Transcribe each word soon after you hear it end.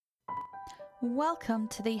Welcome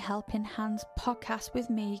to the Helping Hands podcast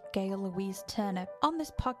with me, Gail Louise Turner. On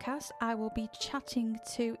this podcast, I will be chatting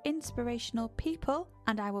to inspirational people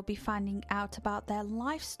and I will be finding out about their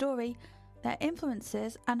life story, their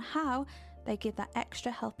influences, and how they give that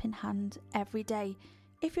extra helping hand every day.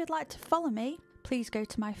 If you'd like to follow me, please go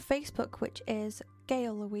to my Facebook, which is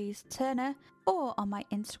Gail Louise Turner, or on my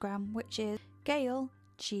Instagram, which is Gail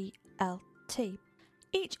GLT.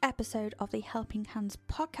 Each episode of the Helping Hands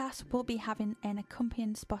podcast will be having an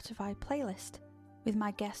accompanying Spotify playlist with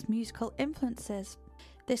my guest musical influences.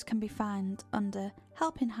 This can be found under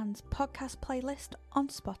Helping Hands podcast playlist on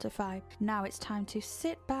Spotify. Now it's time to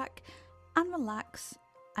sit back and relax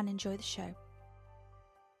and enjoy the show.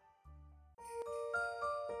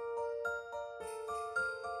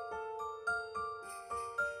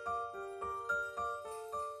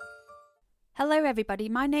 Hello everybody,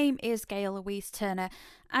 my name is Gail Louise Turner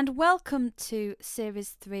and welcome to Series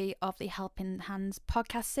 3 of the Helping Hands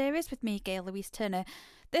podcast series with me, Gail Louise Turner.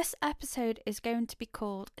 This episode is going to be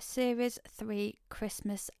called Series 3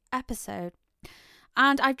 Christmas Episode.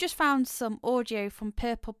 And I've just found some audio from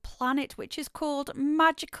Purple Planet which is called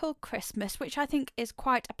Magical Christmas, which I think is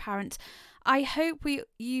quite apparent. I hope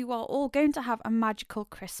you are all going to have a magical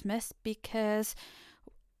Christmas because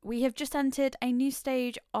we have just entered a new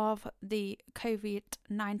stage of the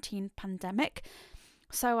COVID-19 pandemic.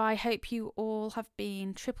 So I hope you all have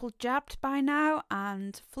been triple jabbed by now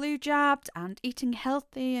and flu jabbed and eating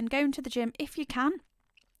healthy and going to the gym if you can,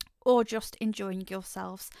 or just enjoying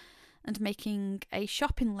yourselves and making a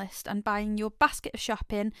shopping list and buying your basket of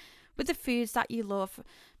shopping with the foods that you love,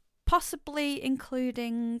 possibly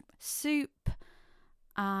including soup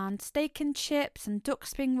and steak and chips and duck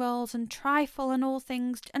spring rolls and trifle and all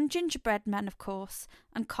things, and gingerbread men of course,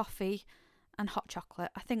 and coffee and hot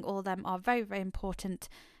chocolate. I think all of them are very, very important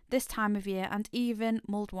this time of year, and even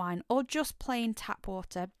mulled wine or just plain tap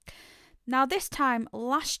water. Now this time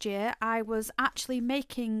last year I was actually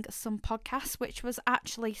making some podcasts, which was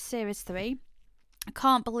actually Series 3. I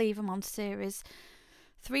can't believe I'm on Series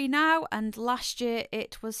 3 now, and last year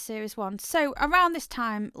it was Series 1. So around this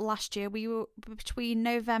time last year, we were between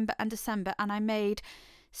November and December, and I made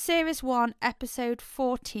Series 1 episode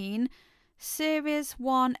 14, Series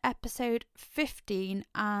 1 episode 15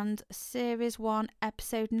 and Series 1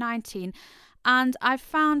 episode 19. And I've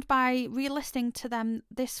found by re-listening to them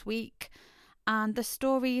this week, and the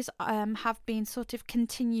stories have been sort of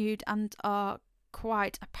continued and are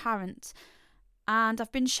quite apparent. And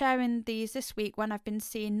I've been sharing these this week when I've been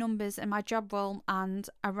seeing numbers in my job role and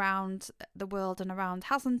around the world and around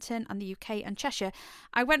Haslington and the UK and Cheshire.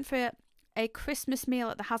 I went for a Christmas meal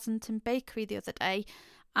at the Haslington Bakery the other day,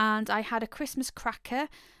 and I had a Christmas cracker,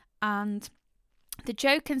 and the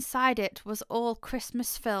joke inside it was all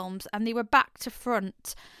Christmas films, and they were back to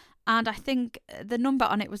front. And I think the number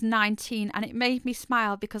on it was 19, and it made me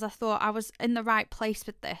smile because I thought I was in the right place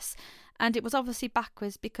with this. And it was obviously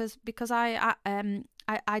backwards because I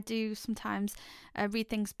do sometimes read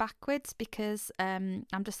things backwards because I'm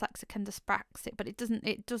dyslexic and dyspraxic, but it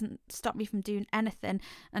doesn't stop me from doing anything.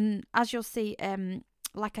 And as you'll see,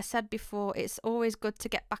 like I said before, it's always good to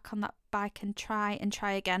get back on that bike and try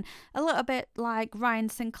again. A little bit like Ryan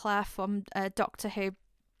Sinclair from Doctor Who.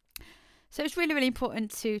 So it's really, really important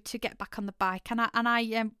to get back on the bike. And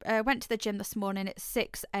I went to the gym this morning at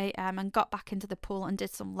 6 a.m. and got back into the pool and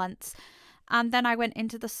did some lengths. And then I went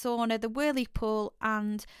into the sauna, the whirly pool,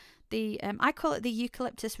 and the I call it the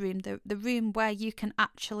eucalyptus room, the room where you can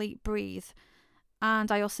actually breathe. And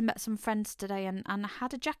I also met some friends today and I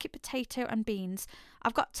had a jacket potato and beans.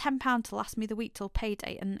 I've got £10 to last me the week till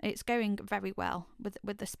payday, and it's going very well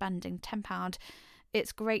with the spending, £10.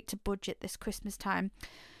 It's great to budget this Christmas time.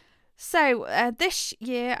 So this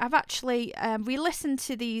year I've actually re-listened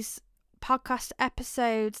to these podcast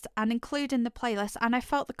episodes and including the playlist, and I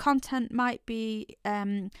felt the content might be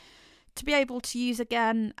to be able to use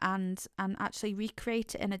again and actually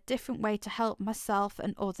recreate it in a different way to help myself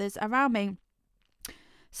and others around me.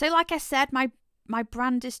 So like I said, my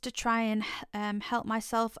brand is to try and help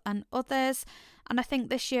myself and others, and I think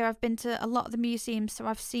this year I've been to a lot of the museums, so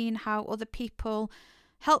I've seen how other people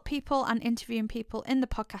help people and interviewing people in the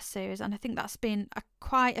podcast series, and I think that's been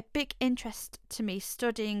quite a big interest to me,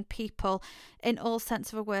 studying people in all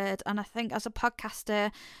sense of a word. And I think as a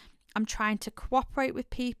podcaster I'm trying to cooperate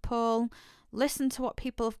with people, listen to what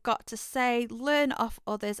people have got to say, learn off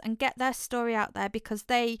others and get their story out there because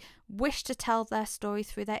they wish to tell their story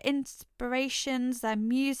through their inspirations, their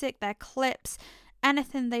music, their clips,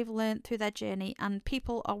 anything they've learned through their journey, and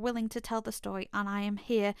people are willing to tell the story, and I am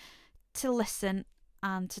here to listen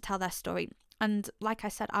and to tell their story. And like I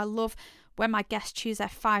said, I love when my guests choose their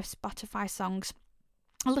 5 Spotify songs,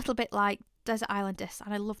 a little bit like Desert Island Discs,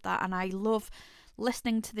 and I love that. And I love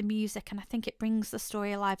listening to the music, and I think it brings the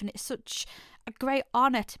story alive, and it's such a great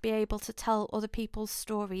honour to be able to tell other people's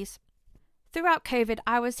stories. Throughout COVID,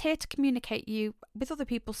 I was here to communicate you with other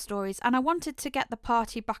people's stories, and I wanted to get the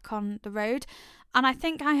party back on the road. And I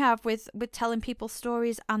think I have with telling people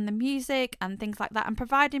stories and the music and things like that, and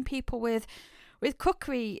providing people with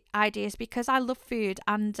cookery ideas, because I love food,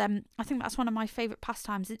 and I think that's one of my favourite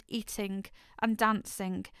pastimes, is eating and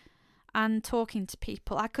dancing and talking to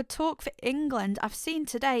people. I could talk for England. I've seen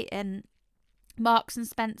today in Marks and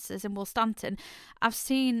Spencer's in Woolstanton, I've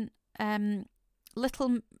seen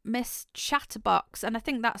Little Miss Chatterbox, and I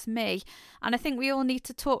think that's me. And I think we all need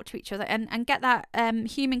to talk to each other and get that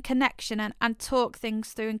human connection and talk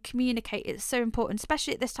things through and communicate. It's so important,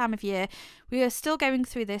 especially at this time of year. We are still going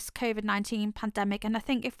through this COVID-19 pandemic, and I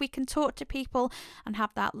think if we can talk to people and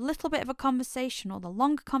have that little bit of a conversation, or the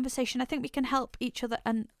longer conversation, I think we can help each other,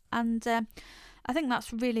 and I think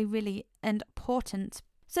that's really, really important.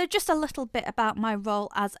 So just a little bit about my role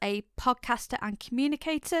as a podcaster and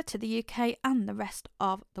communicator to the UK and the rest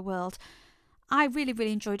of the world. I really,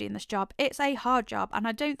 really enjoy doing this job. It's a hard job, and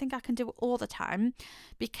I don't think I can do it all the time,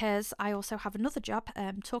 because I also have another job,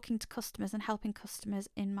 talking to customers and helping customers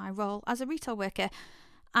in my role as a retail worker.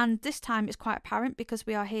 And this time it's quite apparent, because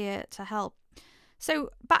we are here to help. So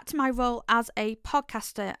back to my role as a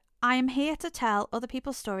podcaster. I am here to tell other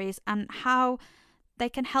people's stories and how they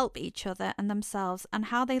can help each other and themselves, and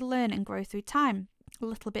how they learn and grow through time. A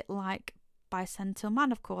little bit like Bicentennial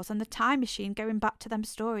Man, of course, and The Time Machine, going back to them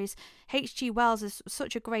stories. H.G. Wells is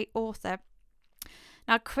such a great author.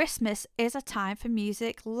 Now, Christmas is a time for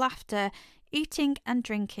music, laughter, eating and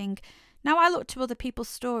drinking. Now, I look to other people's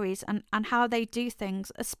stories and how they do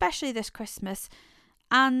things, especially this Christmas,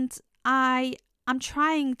 and I'm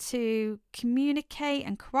trying to communicate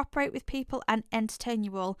and cooperate with people and entertain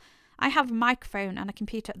you all. I have a microphone and a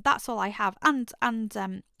computer. That's all I have, and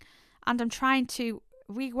I'm trying to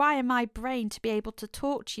rewire my brain to be able to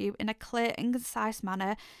talk to you in a clear and concise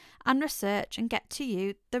manner, and research and get to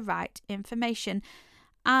you the right information.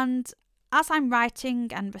 And as I'm writing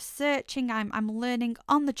and researching, I'm learning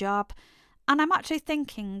on the job, and I'm actually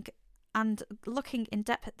thinking and looking in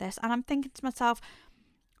depth at this, and I'm thinking to myself,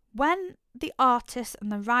 when the artists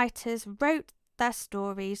and the writers wrote their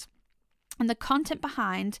stories and the content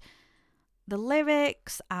behind the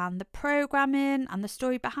lyrics and the programming and the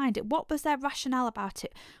story behind it, what was their rationale about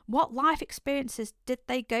it? What life experiences did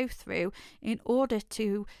they go through in order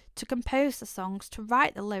to compose the songs, to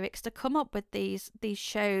write the lyrics, to come up with these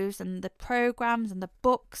shows and the programs and the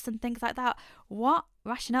books and things like that? What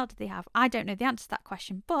rationale did they have? I don't know the answer to that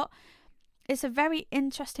question, but it's a very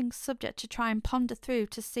interesting subject to try and ponder through,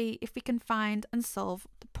 to see if we can find and solve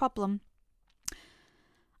the problem.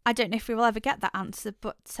 I don't know if we will ever get that answer,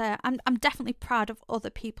 but I'm definitely proud of other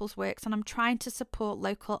people's works, and I'm trying to support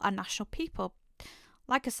local and national people.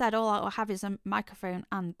 Like I said, all I have is a microphone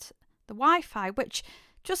and the Wi-Fi, which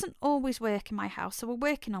doesn't always work in my house, so we're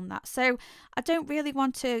working on that. So I don't really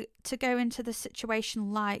want to go into the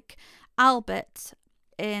situation like Albert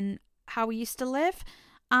in How We Used to Live,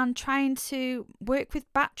 and trying to work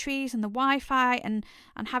with batteries and the Wi-Fi and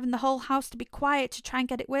having the whole house to be quiet to try and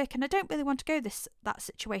get it working. I don't really want to go that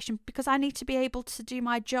situation, because I need to be able to do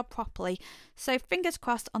my job properly. So fingers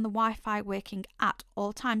crossed on the Wi-Fi working at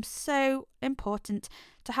all times. So important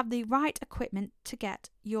to have the right equipment to get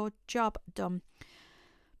your job done.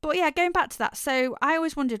 But yeah, going back to that, so I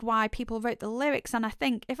always wondered why people wrote the lyrics, and I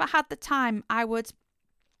think if I had the time, I would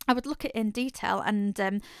look at it in detail,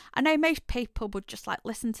 and I know most people would just like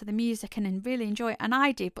listen to the music and really enjoy it, and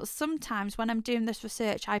I do, but sometimes when I'm doing this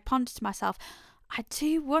research, I ponder to myself, I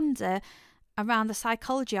do wonder around the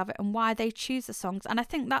psychology of it and why they choose the songs. And I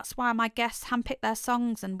think that's why my guests handpick their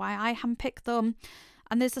songs and why I handpick them.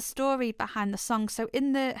 And there's a story behind the song. So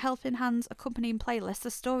in the Helping Hands accompanying playlist,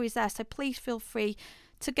 the story's there. So please feel free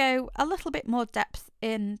to go a little bit more depth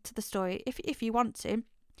into the story if you want to.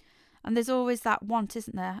 And there's always that want,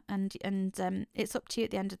 isn't there? And it's up to you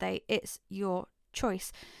at the end of the day. It's your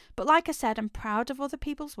choice. But like I said, I'm proud of other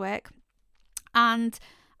people's work, and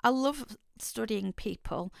I love studying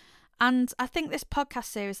people. And I think this podcast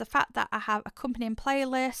series, the fact that I have accompanying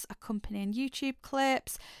playlists, accompanying YouTube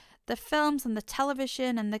clips, the films and the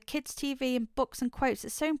television and the kids' TV and books and quotes,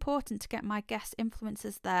 it's so important to get my guest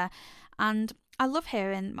influences there. And I love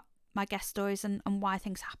hearing my guest stories and why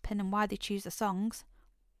things happen and why they choose the songs.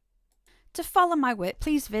 To follow my work,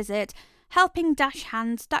 please visit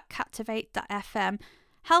helping-hands.captivate.fm,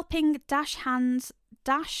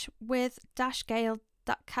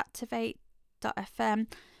 helping-hands-with-gale.captivate.fm. anchor.fm.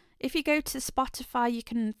 If you go to Spotify, you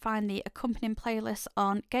can find the accompanying playlist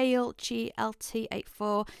on Gail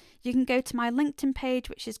GLT84. You can go to my LinkedIn page,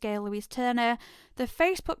 which is Gail Louise Turner, the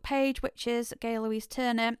Facebook page, which is Gail Louise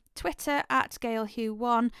Turner, Twitter at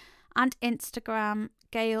GailHugh1, and Instagram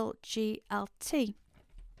Gail GLT.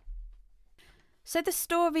 So the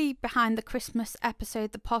story behind the Christmas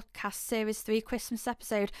episode, the podcast Series 3 Christmas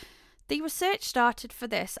episode, the research started for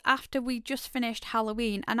this after we just finished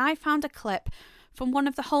Halloween, and I found a clip from one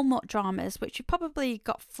of the Hallmark dramas, which you probably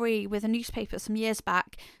got free with a newspaper some years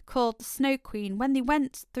back, called The Snow Queen, when they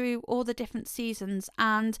went through all the different seasons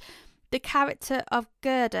and the character of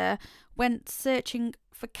Gerda went searching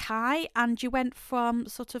for Kai, and you went from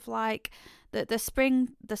sort of like the spring,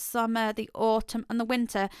 the summer, the autumn and the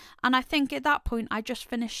winter. And I think at that point I just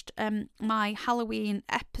finished my Halloween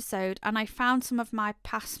episode, and I found some of my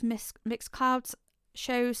past Mixcloud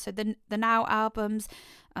shows, so the Now albums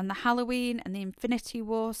and the Halloween and the Infinity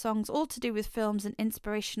War songs, all to do with films and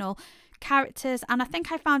inspirational characters. And I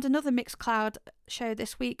think I found another Mixcloud show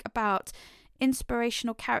this week about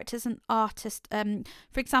inspirational characters and artists,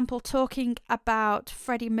 for example, talking about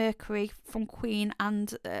Freddie Mercury from Queen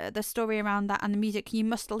and the story around that and the music. You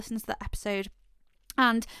must listen to that episode,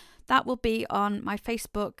 and that will be on my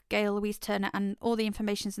Facebook, Gail Louise Turner, and all the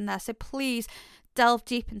information's in there. So please delve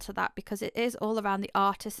deep into that, because it is all around the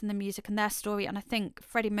artists and the music and their story. And I think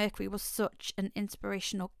Freddie Mercury was such an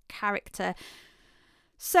inspirational character.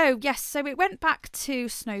 So yes, so it went back to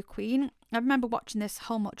Snow Queen. I remember watching this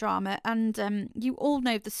Hallmark drama, and you all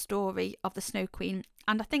know the story of the Snow Queen,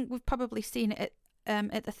 and I think we've probably seen it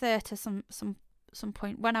at the theatre some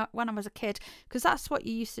point when I was a kid, because that's what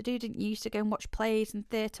you used to do, didn't you? You used to go and watch plays and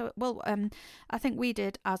theatre. Well, I think we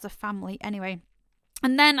did as a family anyway.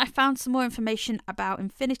 And then I found some more information about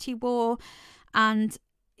Infinity War, and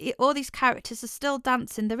all these characters are still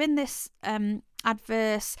dancing. They're in this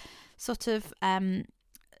adverse sort of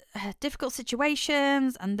difficult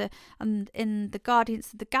situations, and in the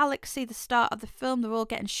Guardians of the Galaxy, the start of the film, they're all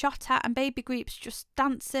getting shot at, and Baby Groot's just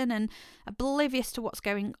dancing and oblivious to what's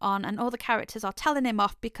going on, and all the characters are telling him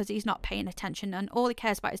off because he's not paying attention, and all he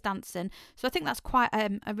cares about is dancing. So I think that's quite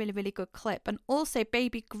a really, really good clip. And also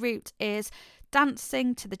Baby Groot is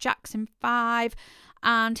dancing to the Jackson 5,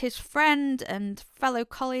 and his friend and fellow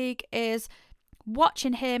colleague is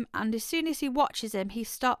watching him, and as soon as he watches him, he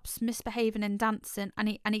stops misbehaving and dancing,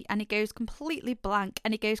 and he goes completely blank,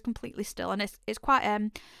 and he goes completely still, and it's quite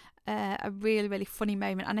a really, really funny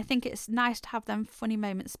moment. And I think it's nice to have them funny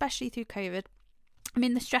moments, especially through COVID. I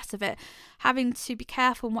mean, the stress of it, having to be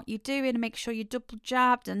careful in what you're doing and make sure you're double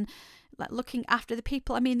jabbed and like looking after the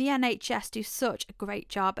people. I mean, the NHS do such a great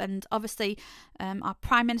job, and obviously our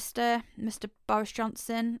Prime Minister, Mr. Boris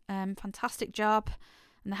Johnson, fantastic job,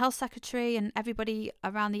 and the Health Secretary and everybody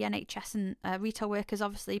around the NHS and retail workers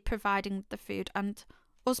obviously providing the food, and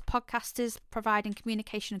us podcasters providing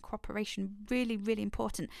communication and cooperation. Really, really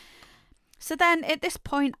important. So then at this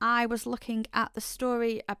point I was looking at the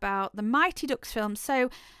story about the Mighty Ducks film.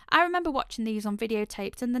 So I remember watching these on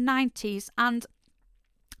videotapes in the 90s, and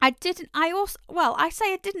I didn't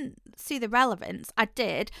see the relevance. I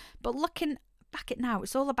did, but looking back at now,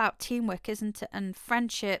 it's all about teamwork, isn't it, and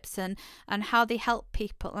friendships and how they help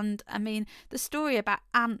people. And I mean, the story about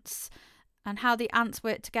ants and how the ants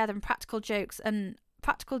work together, and practical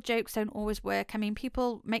jokes don't always work. I mean,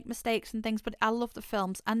 people make mistakes and things, but I love the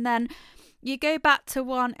films. And then you go back to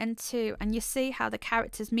 1 and 2 and you see how the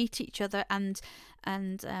characters meet each other, and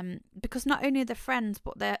because not only are they friends,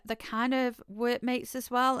 but they're kind of workmates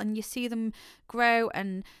as well, and you see them grow,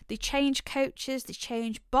 and they change coaches, they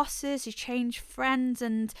change bosses, they change friends,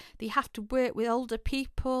 and they have to work with older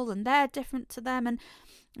people and they're different to them. And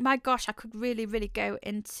my gosh, I could really, really go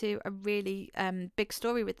into a really big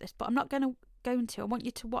story with this, but I'm not going to. I want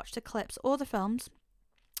you to watch the clips or the films,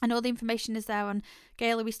 and all the information is there on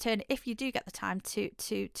Gail Louise Turner if you do get the time to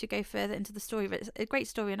go further into the story. But it's a great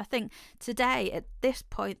story, and I think today, at this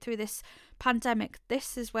point through this pandemic,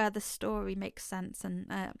 this is where the story makes sense. And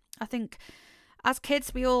I think as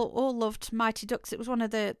kids we all loved Mighty Ducks. It was one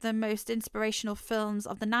of the most inspirational films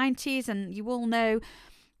of the 90s, and you all know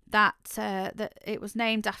that it was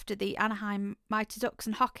named after the Anaheim Mighty Ducks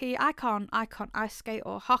and hockey. I can't ice skate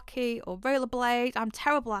or hockey or rollerblade. I'm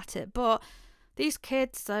terrible at it, but these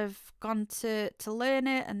kids have gone to learn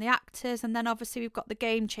it, and the actors, and then obviously we've got the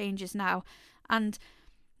game changers now, and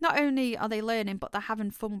not only are they learning, but they're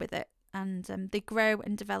having fun with it, and they grow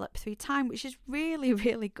and develop through time, which is really,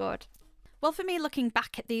 really good. Well, for me, looking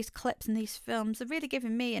back at these clips and these films have really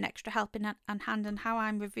given me an extra helping hand in how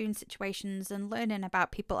I'm reviewing situations and learning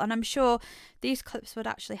about people. And I'm sure these clips would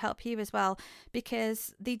actually help you as well,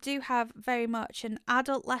 because they do have very much an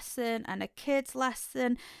adult lesson and a kid's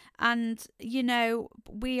lesson. And, you know,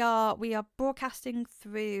 we are broadcasting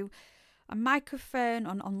through a microphone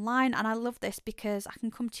online, and I love this because I can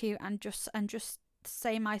come to you and just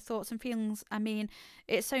say my thoughts and feelings. I mean,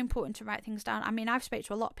 it's so important to write things down. I mean, I've spoken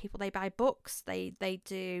to a lot of people. They buy books, they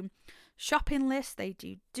do shopping lists, they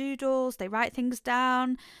do doodles, they write things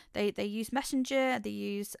down, they use Messenger, they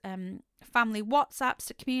use family WhatsApps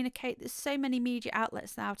to communicate. There's so many media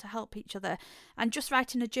outlets now to help each other, and just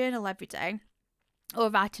writing a journal every day, or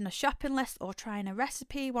writing a shopping list, or trying a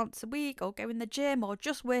recipe once a week, or going to the gym, or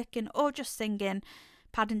just working, or just singing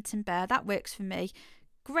Paddington Bear, that works for me.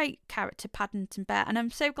 Great character, Paddington Bear, and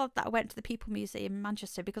I'm so glad that I went to the People Museum in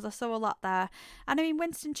Manchester, because I saw a lot there. And I mean,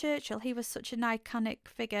 Winston Churchill, he was such an iconic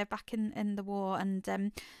figure back in the war, and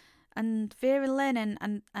Vera Lynn,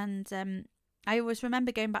 and I always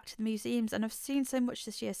remember going back to the museums, and I've seen so much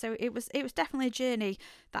this year, so it was definitely a journey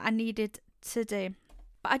that I needed to do.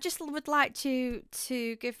 But I just would like to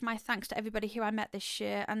give my thanks to everybody who I met this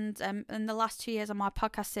year and in the last 2 years on my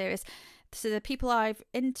podcast series. So the people I've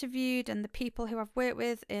interviewed and the people who I've worked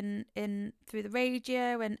with in through the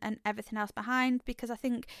radio and everything else behind, because I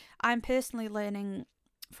think I'm personally learning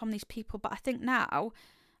from these people. But I think now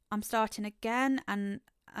I'm starting again, and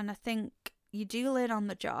I think you do learn on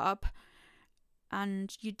the job.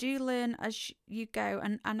 And you do learn as you go.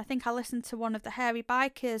 And I think I listened to one of the Hairy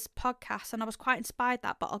Bikers podcasts, and I was quite inspired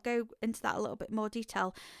that, but I'll go into that a little bit more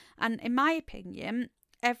detail. And in my opinion,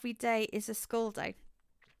 every day is a school day.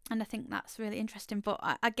 And I think that's really interesting. But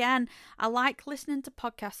again, I like listening to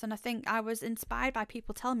podcasts, and I think I was inspired by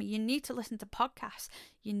people telling me, you need to listen to podcasts.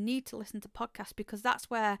 You need to listen to podcasts, because that's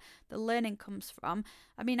where the learning comes from.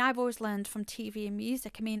 I mean, I've always learned from TV and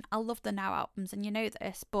music. I mean, I love the Now albums, and you know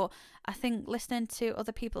this, but I think listening to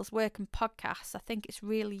other people's work and podcasts, I think it's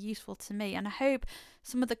really useful to me. And I hope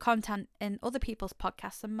some of the content in other people's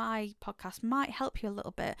podcasts and my podcast might help you a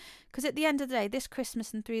little bit, because at the end of the day, this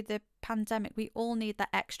Christmas and through the pandemic, we all need that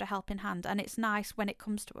extra helping hand, and it's nice when it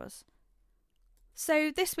comes to us.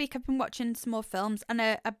 So this week I've been watching some more films, and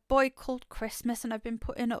A Boy Called Christmas, and I've been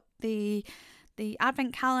putting up the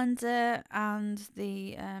advent calendar and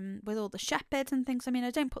the with all the shepherds and things. I mean, I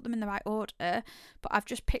don't put them in the right order, but I've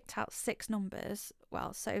just picked out 6 numbers.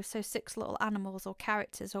 Well, so 6 little animals or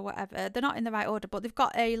characters or whatever. They're not in the right order, but they've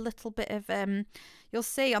got a little bit of you'll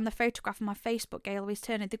see on the photograph on my Facebook, Gail Louise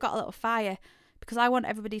Turner, they've got a little fire, because I want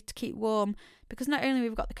everybody to keep warm, because not only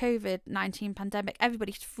we've got the COVID-19 pandemic,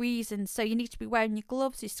 everybody's freezing, so you need to be wearing your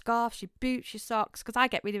gloves, your scarves, your boots, your socks, because I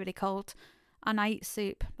get really, really cold, and I eat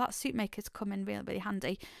soup. That soup maker's come in really, really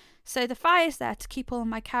handy. So the fire's there to keep all of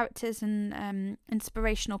my characters and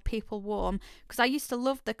inspirational people warm, because I used to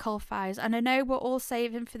love the coal fires, and I know we're all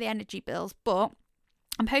saving for the energy bills, but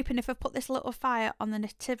I'm hoping if I put this little fire on the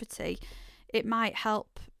nativity, it might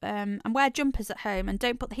help, and wear jumpers at home and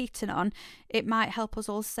don't put the heating on. It might help us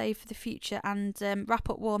all save for the future and wrap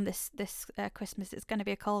up warm this Christmas. It's going to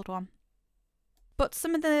be a cold one. But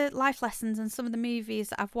some of the life lessons and some of the movies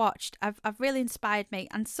that I've watched have really inspired me,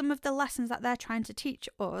 and some of the lessons that they're trying to teach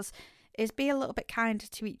us is be a little bit kinder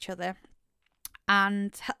to each other.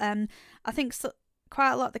 And I think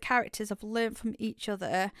quite a lot of the characters have learned from each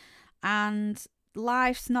other, and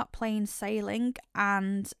life's not plain sailing.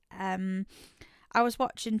 And I was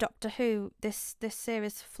watching Doctor Who, this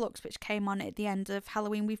series Flux, which came on at the end of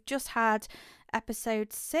Halloween. We've just had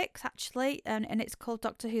episode 6 actually, and it's called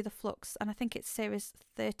Doctor Who The Flux, and I think it's series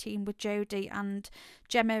 13 with Jodie and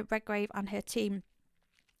Gemma Redgrave and her team.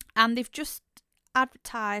 And they've just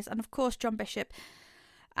advertised, and of course John Bishop,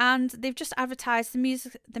 and they've just advertised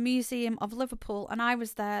the Museum of Liverpool, and I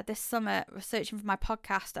was there this summer researching for my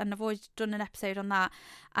podcast, and I've always done an episode on that,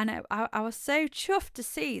 and I was so chuffed to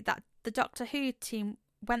see that the Doctor Who team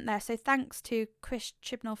went there, so thanks to Chris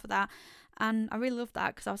Chibnall for that. And I really love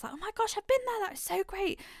that, because I was like, oh my gosh, I've been there, that's so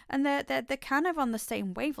great. And they're kind of on the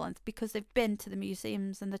same wavelength, because they've been to the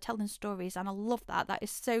museums and they're telling stories, and I love that is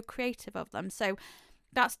so creative of them. So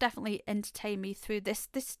that's definitely entertained me through this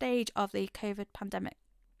stage of the COVID pandemic.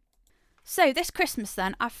 So this Christmas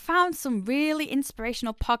then, I found some really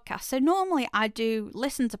inspirational podcasts. So normally I do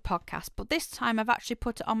listen to podcasts, but this time I've actually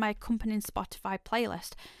put it on my accompanying Spotify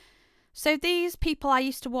playlist. So these people I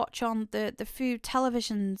used to watch on the food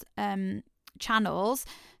television channels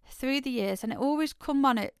through the years, and it always come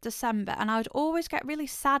on at December, and I would always get really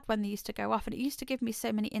sad when they used to go off, and it used to give me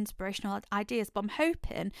so many inspirational ideas. But I'm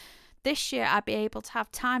hoping this year I'd be able to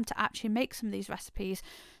have time to actually make some of these recipes.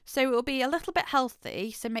 So it will be a little bit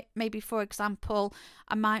healthy. So maybe, for example,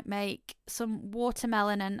 I might make some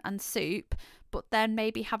watermelon and soup, but then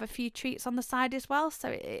maybe have a few treats on the side as well. So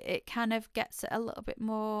it kind of gets it a little bit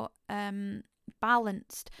more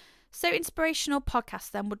balanced. So inspirational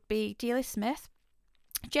podcasts then would be Dealey Smith,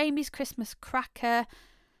 Jamie's Christmas Cracker.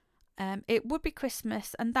 It would be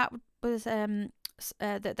Christmas, and that was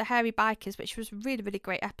the Hairy Bikers, which was a really, really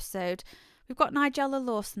great episode. We've got Nigella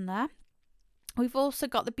Lawson there. We've also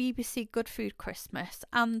got the BBC Good Food Christmas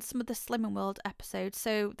and some of the Slimming World episodes.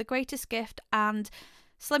 So The Greatest Gift and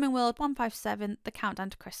Slimming World 157, The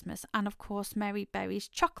Countdown to Christmas, and of course Mary Berry's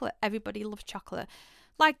Chocolate. Everybody loves chocolate.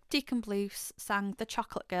 Like Deacon Blues sang The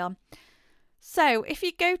Chocolate Girl. So if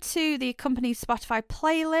you go to the accompanying Spotify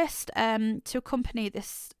playlist to accompany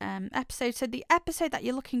this episode, so the episode that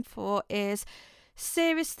you're looking for is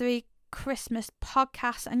Series 3 Christmas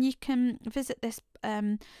Podcast, and you can visit this,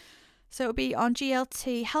 so it'll be on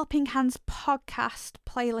GLT Helping Hands Podcast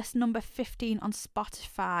playlist number 15 on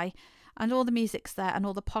Spotify, and all the music's there and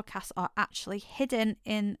all the podcasts are actually hidden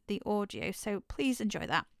in the audio, so please enjoy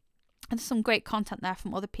that. And there's some great content there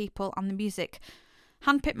from other people, and the music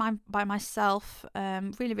handpicked by myself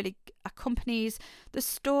really, really accompanies the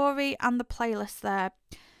story and the playlist there.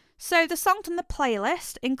 So the songs on the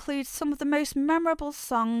playlist include some of the most memorable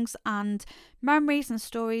songs and memories and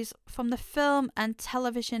stories from the film and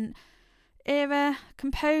television era,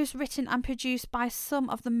 composed, written and produced by some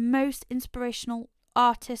of the most inspirational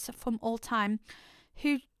artists from all time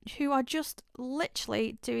who are just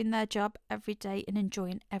literally doing their job every day and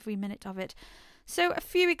enjoying every minute of it. So a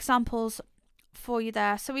few examples for you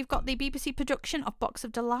there. So we've got the BBC production of Box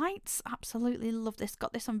of Delights. Absolutely love this.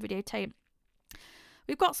 Got this on videotape.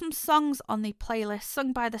 We've got some songs on the playlist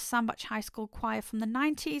sung by the Sandbach High School Choir from the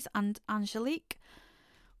 90s and Angelique,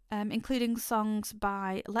 including songs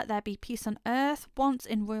by Let There Be Peace on Earth, Once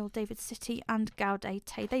in Royal David City and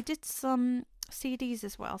Gaudete. They did some CDs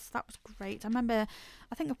as well, so that was great. I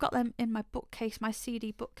think I've got them in my bookcase, my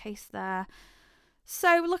CD bookcase there.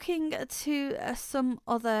 So looking to some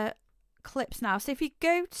other clips now. So if you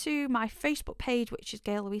go to my Facebook page, which is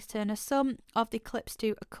Gail Louise Turner, some of the clips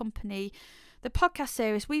do accompany the podcast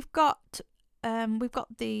series. We've got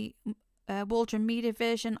the Waldron Media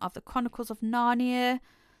version of the Chronicles of Narnia,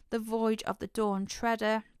 The Voyage of the Dawn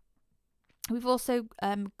Treader. We've also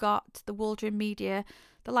got the Waldron Media,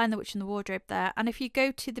 The Lion, the Witch and the Wardrobe there. And if you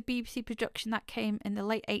go to the BBC production that came in the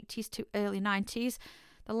late 80s to early 90s,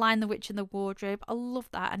 The Lion, the Witch and the Wardrobe, I love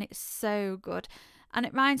that, and it's so good. And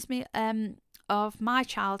it reminds me of my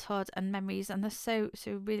childhood and memories, and they're so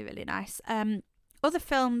really, really nice. Other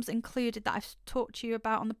films included that I've talked to you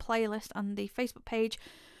about on the playlist and the Facebook page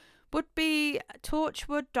would be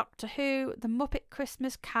Torchwood, Doctor Who, The Muppet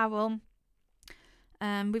Christmas Carol.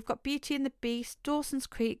 We've got Beauty and the Beast, Dawson's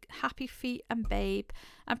Creek, Happy Feet and Babe,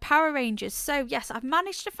 and Power Rangers. So yes, I've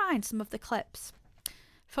managed to find some of the clips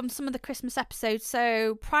from some of the Christmas episodes.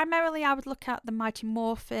 So primarily I would look at the Mighty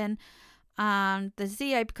Morphin and the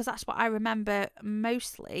Zeo, because that's what I remember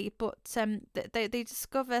mostly, but they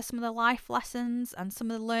discover some of the life lessons and some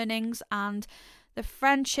of the learnings and the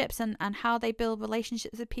friendships and how they build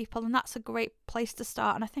relationships with people, and that's a great place to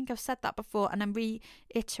start. And I think I've said that before, and I'm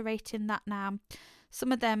reiterating that now.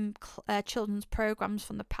 Some of them children's programs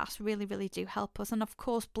from the past really, really do help us. And of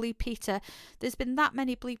course, Blue Peter, there's been that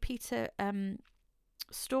many Blue Peter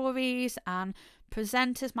stories and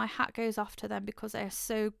presenters. My hat goes off to them because they are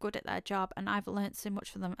so good at their job, and I've learnt so much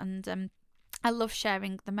from them, and I love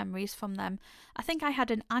sharing the memories from them. I think I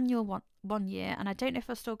had an annual one year, and I don't know if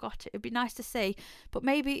I've still got it. It'd be nice to see, but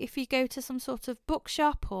maybe if you go to some sort of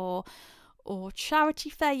bookshop or charity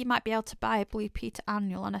fair, you might be able to buy a Blue Peter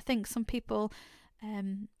annual, and I think some people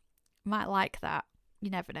might like that.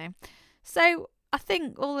 You never know. So I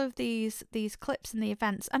think all of these clips and the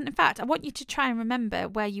events, and in fact I want you to try and remember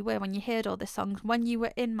where you were when you heard all the songs, when you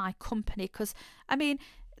were in my company, because I mean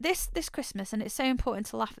this Christmas, and it's so important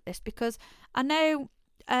to laugh at this, because I know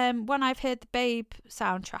when I've heard the Babe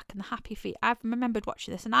soundtrack and the Happy Feet, I've remembered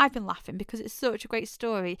watching this and I've been laughing because it's such a great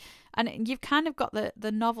story, and you've kind of got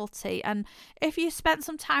the novelty. And if you spent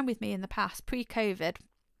some time with me in the past, pre-COVID,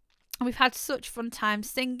 we've had such fun times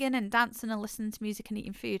singing and dancing and listening to music and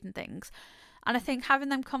eating food and things. And I think having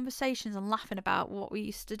them conversations and laughing about what we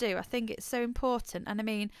used to do, I think it's so important. And I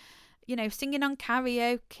mean, you know, singing on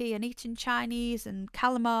karaoke and eating Chinese and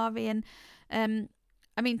calamari. And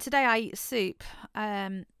I mean, today I eat soup,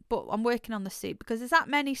 but I'm working on the soup because there's that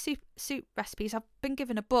many soup recipes. I've been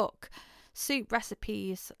given a book, Soup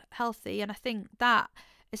Recipes Healthy, and I think that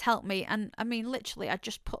has helped me. And I mean, literally, I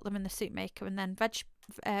just put them in the soup maker and then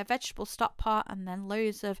vegetable stock pot and then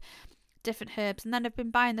loads of different herbs. And then I've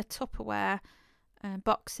been buying the Tupperware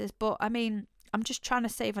boxes. But I mean, I'm just trying to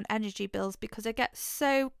save on energy bills because it gets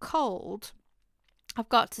so cold. I've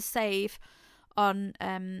got to save on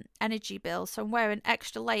energy bills. So I'm wearing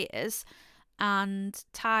extra layers and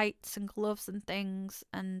tights and gloves and things.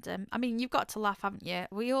 And I mean, you've got to laugh, haven't you?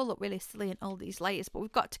 We all look really silly in all these layers, but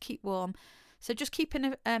we've got to keep warm. So just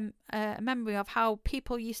keeping a memory of how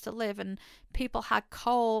people used to live, and people had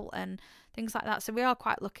coal and things like that. So we are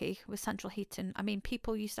quite lucky with central heating. I mean,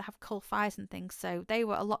 people used to have coal fires and things, so they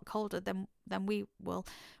were a lot colder than we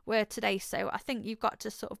were today. So I think you've got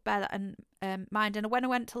to sort of bear that in mind. And when I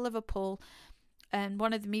went to Liverpool, and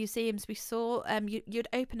one of the museums we saw, you'd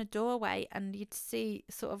open a doorway and you'd see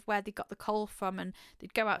sort of where they got the coal from, and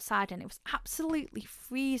they'd go outside and it was absolutely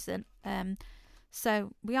freezing.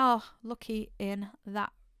 So we are lucky in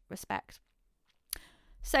that respect.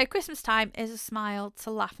 So Christmas time is a smile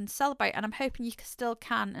to laugh and celebrate, and I'm hoping you still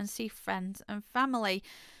can and see friends and family.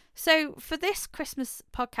 So for this Christmas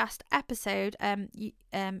podcast episode,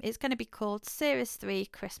 it's going to be called Series 3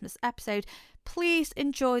 Christmas Episode. Please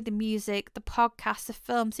enjoy the music, the podcast, the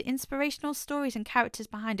films, the inspirational stories and characters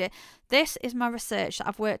behind it. This is my research that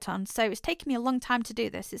I've worked on, so it's taken me a long time to do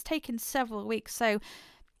this. It's taken several weeks, so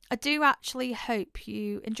I do actually hope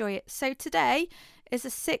you enjoy it. So today is the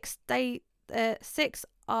 6th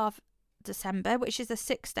of December, which is the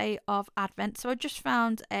 6th day of Advent. So I just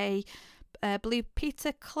found a Blue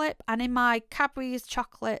Peter clip, and in my Cadbury's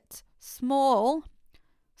chocolate, small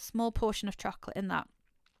portion of chocolate in that,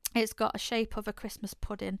 it's got a shape of a Christmas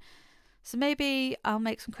pudding. So maybe I'll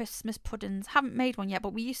make some Christmas puddings. Haven't made one yet,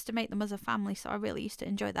 but we used to make them as a family, so I really used to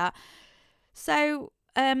enjoy that. So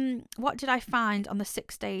what did I find on the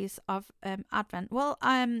 6 days of Advent? Well,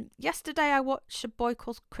 yesterday I watched A Boy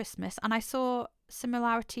Called Christmas, and I saw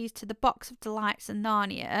similarities to The Box of Delights and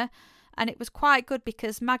Narnia, and it was quite good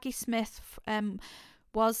because Maggie Smith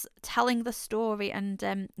was telling the story, and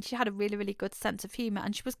she had a really, really good sense of humour,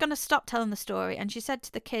 and she was going to stop telling the story, and she said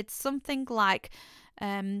to the kids something like, do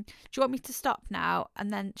you want me to stop now?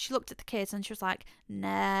 And then she looked at the kids and she was like,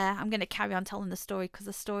 nah, I'm going to carry on telling the story because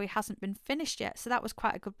the story hasn't been finished yet. So that was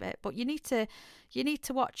quite a good bit, but you need to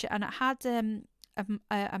watch it. And it had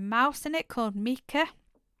a mouse in it called Mika,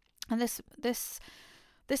 and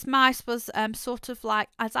this mouse was sort of like,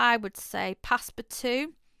 as I would say, Passepartout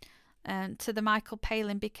to the Michael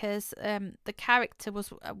Palin, because the character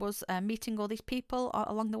was meeting all these people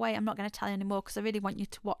along the way. I'm not going to tell you anymore because I really want you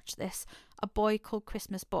to watch this. A Boy Called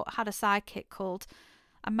Christmas, but had a sidekick called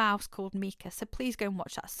a mouse called Mika. So please go and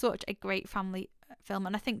watch that. Such a great family film,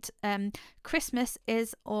 and I think Christmas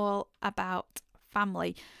is all about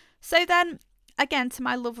family. So then, again, to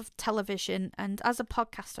my love of television, and as a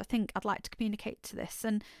podcaster, I think I'd like to communicate to this.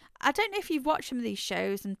 And I don't know if you've watched some of these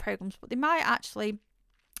shows and programs, but they might actually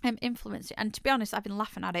influence it. And to be honest, I've been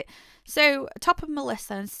laughing at it. So Top of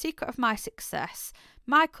Melissa and Secret of My Success.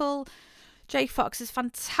 Michael J. Fox is a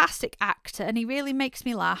fantastic actor, and he really makes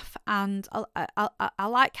me laugh. And I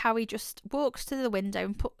like how he just walks to the window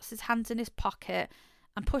and puts his hands in his pocket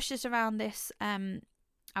and pushes around this, I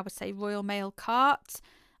would say, Royal Mail cart.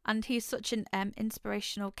 And he's such an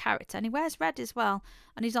inspirational character. And he wears red as well.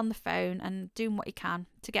 And he's on the phone and doing what he can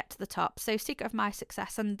to get to the top. So Secret of My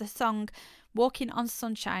Success, and the song Walking on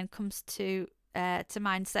Sunshine comes to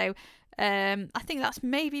mind. So I think that's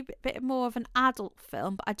maybe a bit more of an adult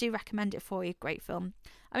film, but I do recommend it for you. Great film.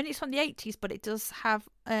 I mean, it's from the 80s, but it does have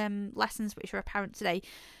lessons which are apparent today.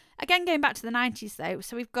 Again, going back to the 90s though,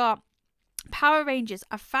 so we've got Power Rangers.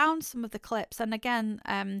 I found some of the clips, and again,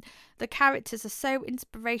 the characters are so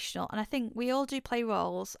inspirational, and I think we all do play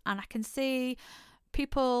roles, and I can see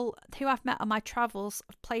people who I've met on my travels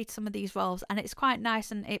have played some of these roles, and it's quite nice,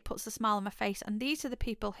 and it puts a smile on my face. And these are the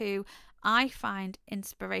people who I find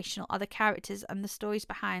inspirational, are the characters and the stories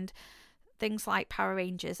behind things like Power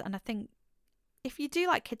Rangers. And I think if you do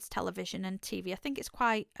like kids television and TV, I think it's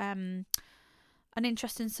quite an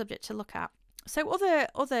interesting subject to look at. So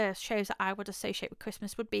other shows that I would associate with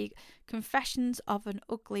Christmas would be Confessions of an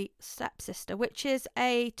Ugly Stepsister, which is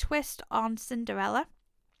a twist on Cinderella.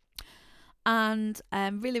 And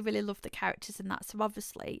really, really love the characters in that. So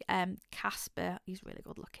obviously Casper, he's really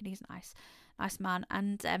good looking, he's nice man.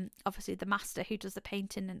 And obviously the master who does the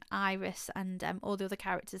painting, and Iris, and all the other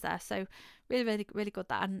characters there. So really, really, really good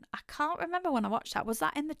that. And I can't remember when I watched that. Was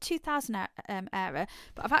that in the 2000 era?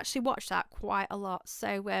 But I've actually watched that quite a lot.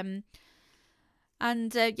 So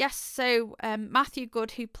so Matthew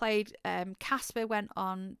Good, who played Casper, went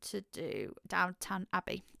on to do Downton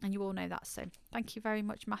Abbey, and you all know that. So thank you very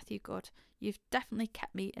much, Matthew Good. You've definitely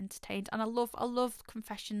kept me entertained, and I love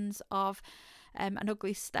Confessions of An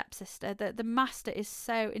Ugly Stepsister. The Master is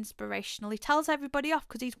so inspirational. He tells everybody off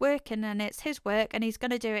because he's working and it's his work and he's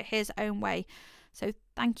going to do it his own way. So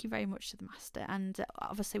thank you very much to the Master. And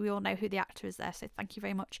obviously we all know who the actor is there, so thank you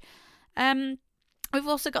very much. We've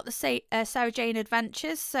also got the Sarah Jane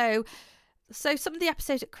Adventures. So some of the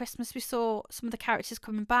episodes at Christmas, we saw some of the characters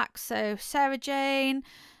coming back. So Sarah Jane,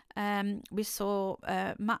 we saw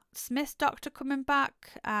Matt Smith's Doctor coming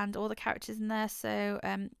back and all the characters in there. So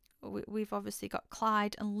we've obviously got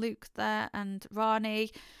Clyde and Luke there and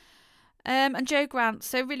Rani. And Jo Grant.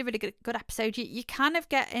 So really, really good episode. You kind of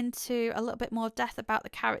get into a little bit more depth about the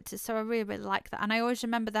characters. So I really, really like that. And I always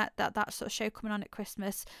remember that sort of show coming on at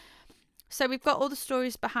Christmas. So we've got all the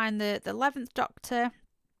stories behind the 11th Doctor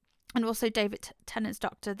and also David Tennant's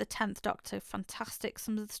Doctor, the 10th Doctor. Fantastic,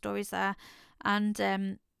 some of the stories there. And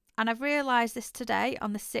I've realised this today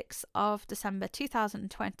on the 6th of December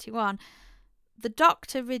 2021. The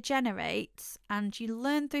Doctor regenerates and you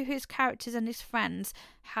learn through his characters and his friends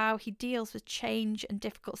how he deals with change and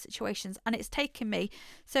difficult situations. And it's taken me,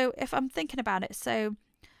 so if I'm thinking about it,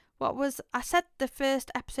 I said the first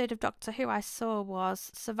episode of Doctor Who I saw was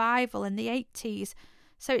Survival in the 80s.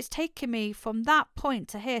 So it's taken me from that point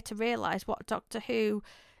to here to realise what Doctor Who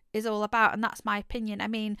is all about. And that's my opinion. I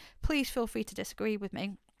mean, please feel free to disagree with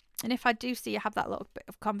me. And if I do see you, have that little bit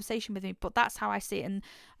of conversation with me. But that's how I see it. And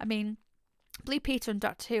I mean, Blue Peter and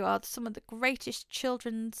Doctor Who are some of the greatest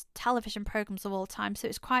children's television programmes of all time, so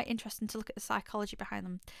it's quite interesting to look at the psychology behind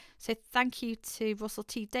them. So thank you to Russell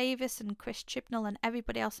T Davies and Chris Chibnall and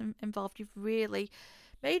everybody else involved. You've really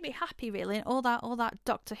made me happy, really, and all that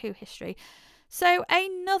Doctor Who history. So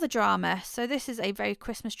another drama. So this is a very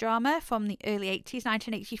Christmas drama from the early 80s,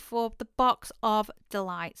 1984, The Box of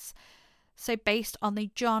Delights. So based on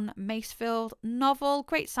the John Masefield novel,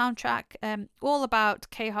 great soundtrack, all about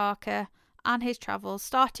Kay Harker and his travels,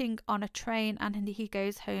 starting on a train, and he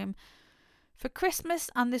goes home for Christmas,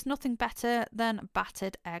 and there's nothing better than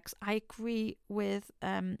battered eggs. I agree with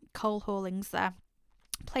Cole Hawlings there,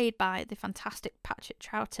 played by the fantastic Patrick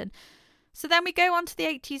Troughton. So then we go on to the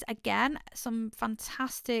 80s again, some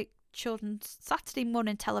fantastic children's Saturday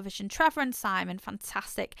morning television. Trevor and Simon,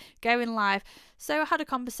 fantastic, going live. So I had a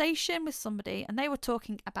conversation with somebody and they were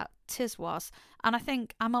talking about Tiswas, and I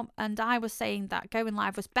think I was saying that going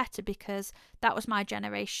live was better because that was my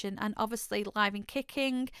generation, and obviously Live and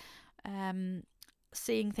Kicking,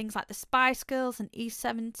 seeing things like the Spice Girls and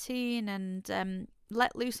E17 and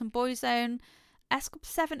Let Loose and Boyzone, S Club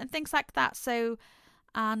 7 and things like that. So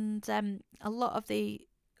and a lot of the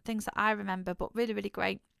things that I remember, but really, really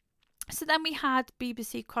great. So then we had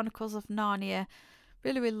BBC Chronicles of Narnia.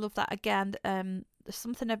 Really, really love that again. There's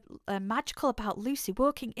something magical about Lucy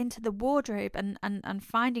walking into the wardrobe and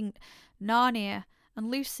finding Narnia. And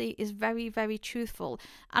Lucy is very, very truthful.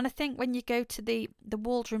 And I think when you go to the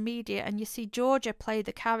Waldron Media and you see Georgia play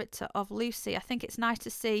the character of Lucy, I think it's nice to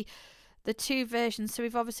see the two versions. So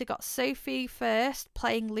we've obviously got Sophie first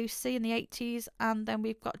playing Lucy in the 80s, and then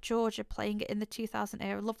we've got Georgia playing it in the 2000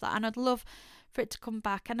 era. I love that, and I'd love for it to come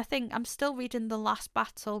back. And I think I'm still reading The Last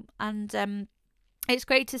Battle, and it's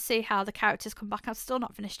great to see how the characters come back. I've still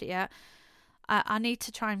not finished it yet. I need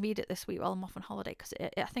to try and read it this week while I'm off on holiday, because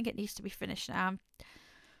I think it needs to be finished now,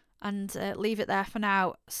 and leave it there for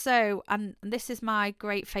now. So, and this is my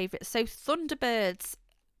great favourite. So Thunderbirds,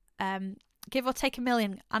 Give or Take a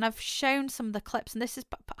Million, and I've shown some of the clips, and this is,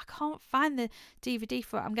 but I can't find the DVD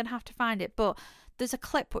for it. I'm going to have to find it, but there's a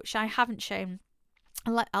clip which I haven't shown.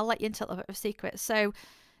 I'll let you into a little bit of a secret. So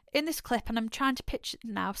in this clip, and I'm trying to picture it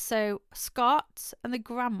now, so Scott and the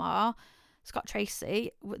grandma, Scott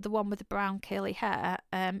Tracy, the one with the brown curly hair,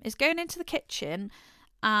 is going into the kitchen,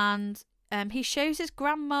 and he shows his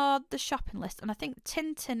grandma the shopping list, and I think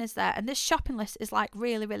Tintin is there, and this shopping list is like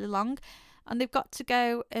really, really long, and they've got to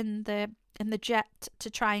go in the jet to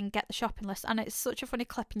try and get the shopping list, and it's such a funny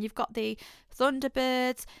clip, and you've got the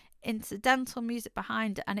Thunderbirds incidental music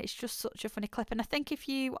behind it, and it's just such a funny clip. And I think if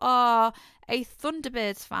you are a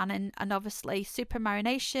Thunderbirds fan and obviously Super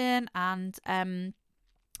Marination and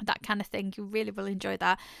that kind of thing, you really will enjoy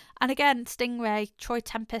that. And again, Stingray, Troy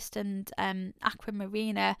Tempest and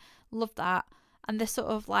Aquamarina, love that. And this sort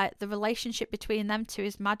of like the relationship between them two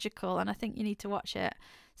is magical, and I think you need to watch it.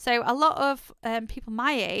 So a lot of people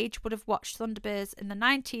my age would have watched Thunderbirds in the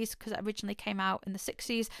 90s because it originally came out in the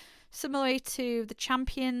 60s. Similarly to The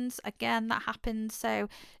Champions, again, that happened. So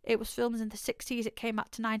it was filmed in the 60s, it came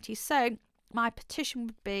out to 90s. So my petition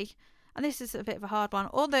would be, and this is a bit of a hard one,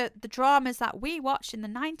 all the dramas that we watched in the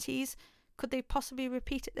 90s, could they possibly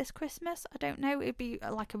repeat it this Christmas? I don't know. It'd be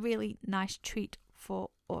like a really nice treat for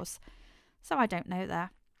us. So I don't know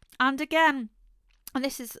there. And again, and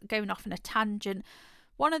this is going off in a tangent,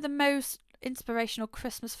 one of the most inspirational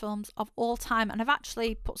Christmas films of all time, and I've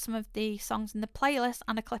actually put some of the songs in the playlist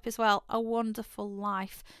and a clip as well, A Wonderful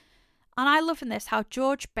Life. And I love in this how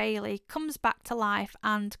George Bailey comes back to life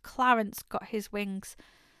and Clarence got his wings.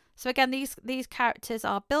 So again, these characters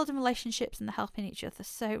are building relationships and they're helping each other,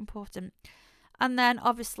 so important. And then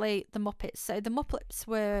obviously the Muppets. So the Muppets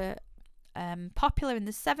were popular in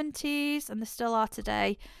the 70s and they still are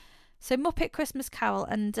today. So Muppet Christmas Carol,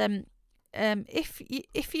 and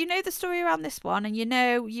if you know the story around this one and you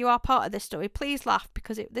know you are part of this story, please laugh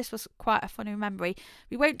because this was quite a funny memory.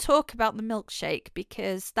 We won't talk about the milkshake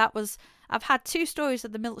because I've had 2 stories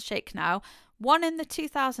of the milkshake now. One in the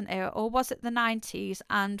 2000 era, or was it the 90s,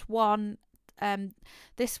 and one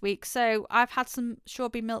this week. So I've had some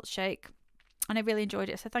strawberry milkshake and I really enjoyed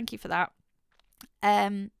it. So thank you for that.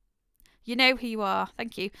 You know who you are.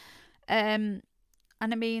 Thank you. And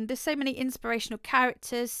I mean, there's so many inspirational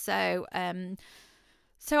characters. So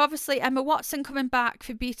obviously Emma Watson coming back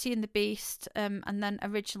for Beauty and the Beast, and then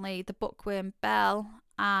originally the bookworm Belle,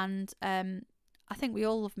 and I think we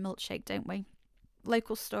all love milkshake, don't we?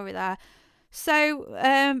 Local story there. So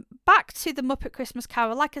back to the Muppet Christmas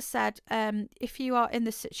Carol. Like I said, if you are in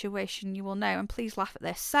this situation, you will know, and please laugh at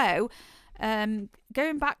this. So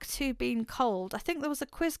going back to being cold, I think there was a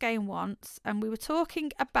quiz game once, and we were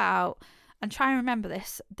talking about, and try and remember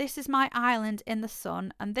this. This is my island in the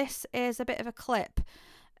sun, and this is a bit of a clip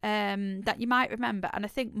that you might remember. And I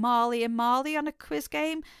think Marley and Marley on a quiz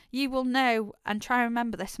game, you will know and try and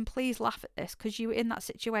remember this. And please laugh at this because you were in that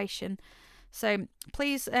situation. So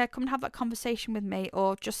please come and have that conversation with me,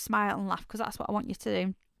 or just smile and laugh because that's what I want you to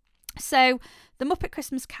do. So the Muppet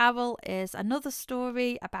Christmas Carol is another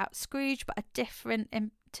story about Scrooge, but a different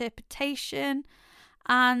interpretation.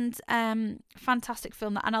 And fantastic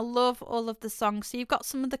film, and I love all of the songs. So you've got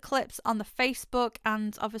some of the clips on the Facebook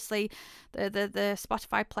and obviously the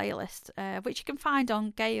Spotify playlist, which you can find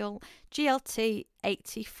on Gail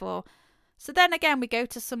GLT84. So then again we go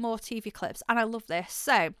to some more TV clips, and I love this.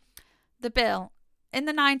 So The Bill. In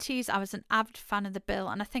the 90s I was an avid fan of The Bill,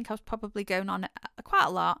 and I think I was probably going on quite a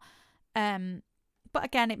lot, but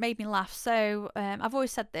again it made me laugh. So I've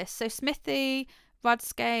always said this. So Smithy, Rod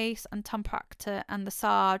Skase and Tom Proctor and the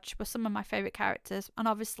Sarge were some of my favourite characters, and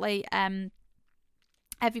obviously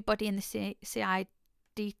everybody in the CID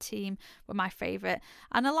team were my favourite,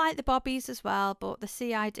 and I like the Bobbies as well, but the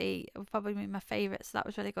CID were probably my favourite, so that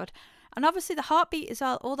was really good. And obviously the Heartbeat as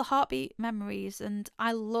well, all the Heartbeat memories, and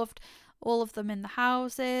I loved all of them in the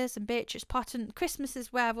houses, and Beatrix Potter, and Christmas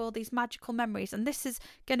is where all these magical memories, and this is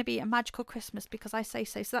going to be a magical Christmas because I say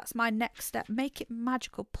so that's my next step. Make it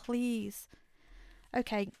magical, please.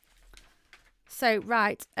 Okay, so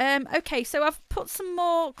right, okay, so I've put some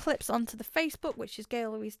more clips onto the Facebook, which is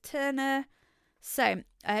Gail Louise Turner. So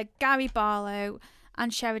Gary Barlow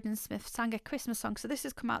and Sheridan Smith sang a Christmas song. So this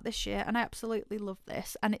has come out this year, and I absolutely love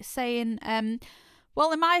this. And it's saying,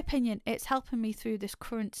 well, in my opinion, it's helping me through this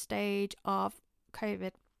current stage of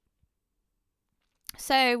COVID.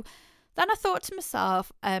 So then I thought to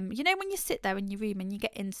myself, you know, when you sit there in your room and you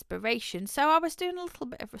get inspiration. So I was doing a little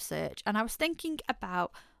bit of research, and I was thinking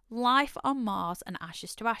about life on Mars and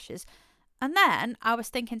Ashes to Ashes. And then I was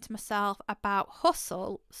thinking to myself about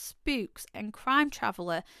Hustle, Spooks and Crime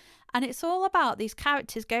Traveller. And it's all about these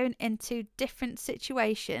characters going into different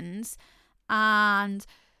situations and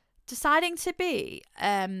deciding to be,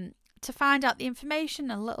 to find out the information,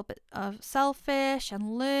 a little bit of selfish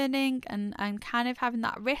and learning and kind of having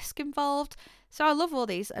that risk involved. So I love all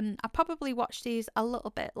these, and I probably watch these a little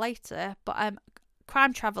bit later. But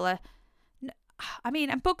Crime Traveller, I mean,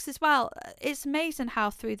 and Bugs as well. It's amazing how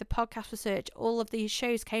through the podcast research all of these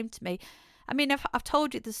shows came to me. I mean, I've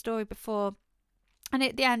told you the story before, and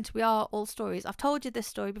at the end we are all stories. I've told you this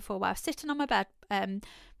story before where I was sitting on my bed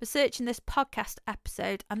researching this podcast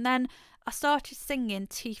episode, and then I started singing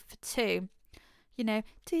Tea for Two. You know,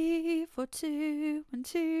 tea for two and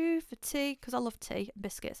two for tea, because I love tea and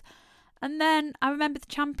biscuits. And then I remembered the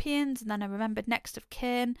Champions, and then I remembered Next of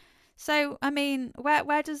Kin. So, I mean,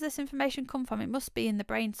 where does this information come from? It must be in the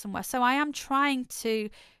brain somewhere. So I am trying to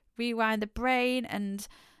rewind the brain and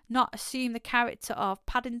not assume the character of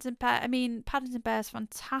Paddington Bear. I mean, Paddington Bear is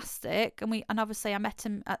fantastic, and obviously I met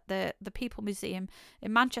him at the People Museum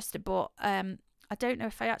in Manchester, but I don't know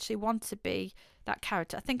if I actually want to be that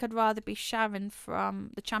character. I think I'd rather be Sharon from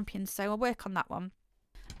The Champions, so I'll work on that one.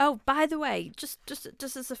 Oh, by the way, just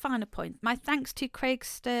as a final point, my thanks to Craig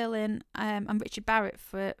Sterling and Richard Barrett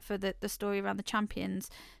for the story around the Champions,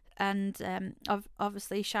 and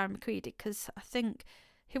obviously Sharon McCready, because I think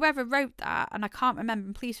whoever wrote that, and I can't remember,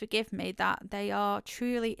 and please forgive me, that they are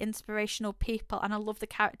truly inspirational people, and I love the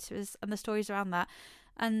characters and the stories around that.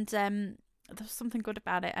 And there's something good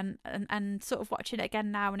about it, and sort of watching it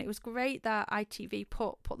again now, and it was great that ITV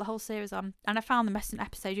put the whole series on, and I found the missing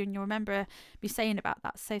episode, and you'll remember me saying about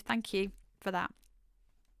that, so thank you for that.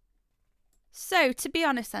 So to be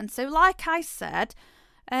honest then, so like I said,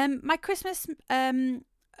 my Christmas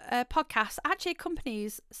podcast actually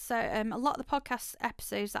accompanies a lot of the podcast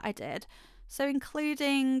episodes that I did, so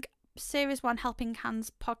including Series 1 Helping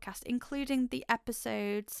Hands podcast, including the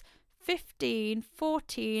episodes 15,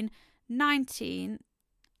 14, 19,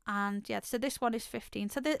 and so this one is 15,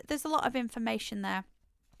 so there's a lot of information there.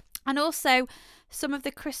 And also some of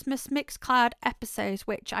the Christmas Mixcloud episodes,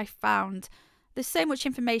 which I found there's so much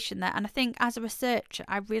information there, and I think as a researcher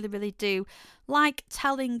I really do like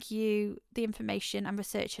telling you the information and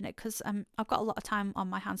researching it, because I've got a lot of time on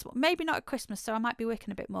my hands, but maybe not at Christmas, so I might be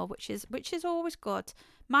working a bit more, which is always good.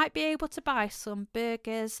 Might be able to buy some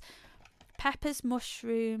burgers, peppers,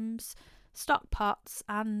 mushrooms, stock pots,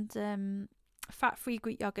 and fat-free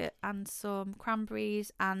Greek yogurt, and some cranberries,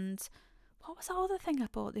 and what was that other thing I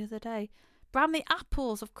bought the other day? Bramley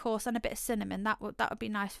apples, of course, and a bit of cinnamon. That would be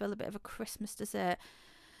nice for a little bit of a Christmas dessert.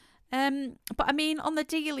 But I mean, on the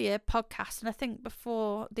Delia podcast, and I think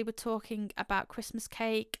before they were talking about Christmas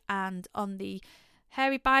cake, and on the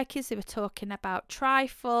Hairy Bikers they were talking about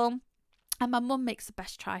trifle. And my mum makes the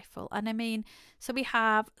best trifle. And I mean, so we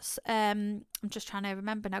have, I'm just trying to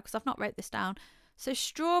remember now because I've not wrote this down. So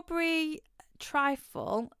strawberry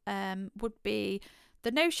trifle would be the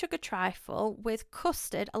no sugar trifle with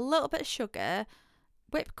custard, a little bit of sugar,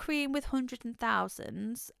 whipped cream with hundreds and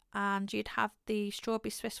thousands, and you'd have the strawberry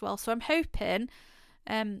Swiss roll. So I'm hoping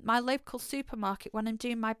my local supermarket, when I'm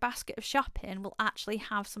doing my basket of shopping, will actually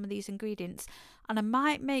have some of these ingredients. And I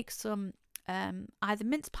might make some either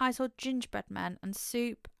mince pies or gingerbread men, and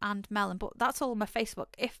soup and melon, but that's all on my Facebook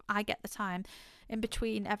if I get the time in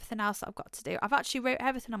between everything else that I've got to do. I've actually wrote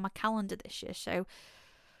everything on my calendar this year, so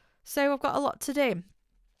I've got a lot to do.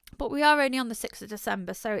 But we are only on the 6th of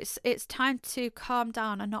December, so it's time to calm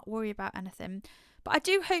down and not worry about anything. But I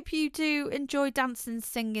do hope you do enjoy dancing,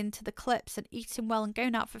 singing to the clips, and eating well, and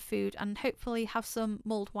going out for food, and hopefully have some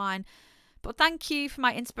mulled wine. But thank you for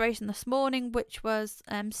my inspiration this morning, which was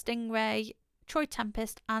Stingray, Troy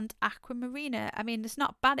Tempest, and Aquamarina. I mean, it's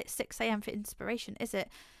not bad at 6 a.m. for inspiration, is it?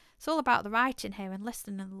 It's all about the writing here, and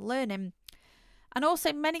listening and learning. And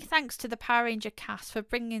also many thanks to the Power Ranger cast for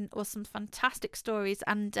bringing us some fantastic stories,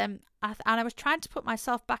 and I was trying to put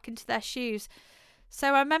myself back into their shoes.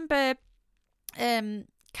 So I remember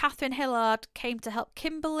Catherine Hillard came to help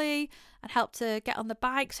Kimberly and helped her get on the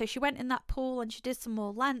bike. So she went in that pool and she did some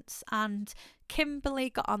more lengths, and Kimberly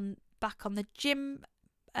got back on the gym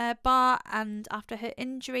bar and after her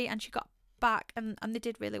injury, and she got back, and they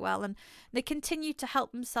did really well, and they continued to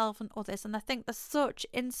help themselves and others, and I think they're such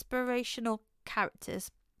inspirational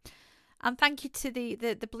characters. And thank you to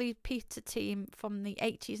the Blue Peter team from the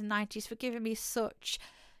 80s and 90s for giving me such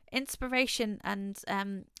inspiration, and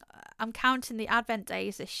I'm counting the Advent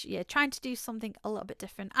days this year, trying to do something a little bit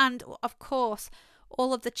different, and of course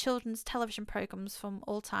all of the children's television programs from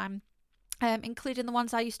all time, including the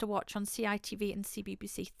ones I used to watch on CITV and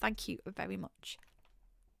CBBC. Thank you very much.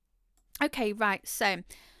 Okay, right, so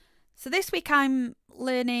this week I'm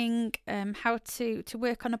learning how to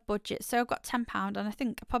work on a budget. So I've got £10 and I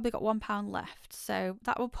think I probably got £1 left. So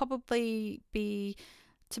that will probably be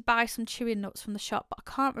to buy some chewing nuts from the shop. But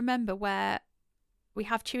I can't remember where we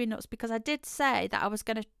have chewing nuts, because I did say that I was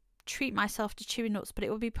going to treat myself to chewing nuts, but it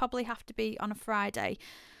would probably have to be on a Friday.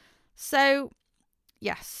 So,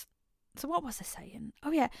 yes. So what was I saying?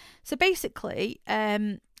 Oh, yeah. So basically,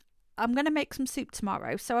 I'm going to make some soup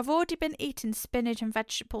tomorrow. So I've already been eating spinach and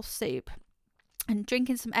vegetable soup and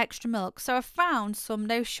drinking some extra milk. So I've found some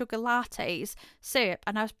no sugar lattes syrup,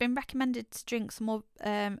 and I've been recommended to drink some more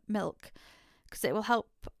milk, because it will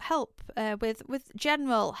help with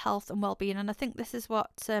general health and well-being. And I think this is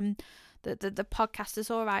what the podcast is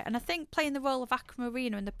all right. And I think playing the role of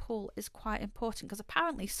Aquamarina in the pool is quite important, because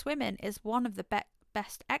apparently swimming is one of the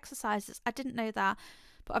best exercises. I didn't know that,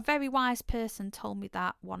 but a very wise person told me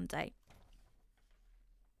that one day.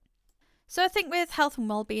 So I think with health and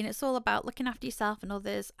well-being, it's all about looking after yourself and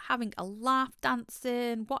others, having a laugh,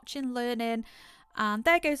 dancing, watching, learning. And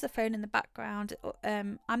there goes the phone in the background.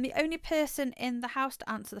 I'm the only person in the house to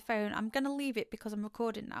answer the phone. I'm going to leave it because I'm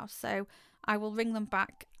recording now, so I will ring them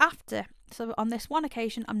back after. So on this one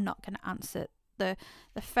occasion, I'm not going to answer the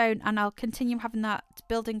phone, and I'll continue having that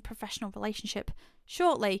building professional relationship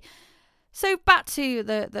shortly. So back to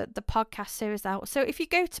the podcast series now. So if you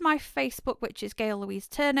go to my Facebook, which is Gail Louise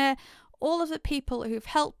Turner, all of the people who've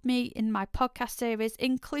helped me in my podcast series,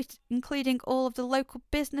 including all of the local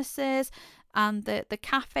businesses and the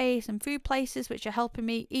cafes and food places which are helping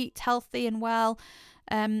me eat healthy and well,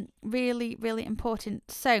 really, really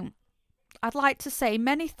important. So I'd like to say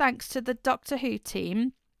many thanks to the Doctor Who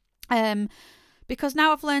team, because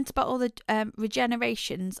now I've learned about all the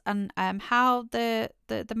regenerations and how the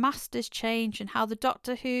Masters change, and how the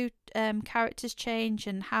Doctor Who characters change,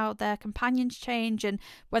 and how their companions change, and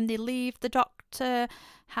when they leave the Doctor,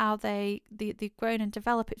 how they've grown and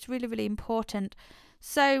develop. It's really, really important.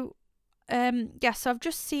 So so I've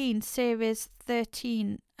just seen series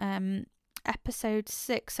 13, episode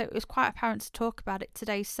 6, so it was quite apparent to talk about it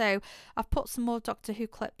today. So I've put some more Doctor Who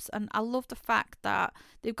clips, and I love the fact that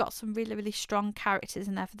they've got some really, really strong characters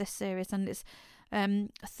in there for this series, and it's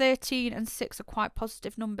 13 and 6 are quite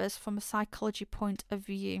positive numbers from a psychology point of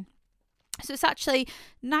view. So it's actually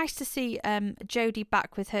nice to see Jodie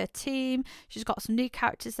back with her team. She's got some new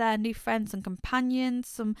characters there, new friends and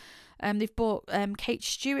companions. They've brought Kate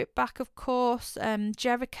Stewart back, of course,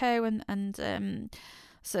 Jericho and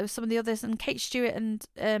so some of the others, and Kate Stewart, and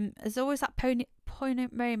there's always that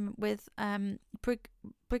poignant moment with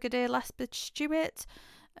Brigadier Lethbridge Stewart.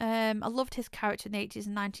 I loved his character in the 80s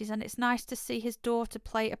and 90s, and it's nice to see his daughter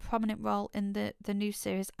play a prominent role in the new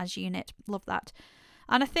series as Unit. Love that.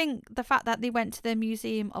 And I think the fact that they went to the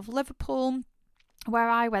Museum of Liverpool, where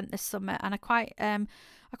I went this summer, and I quite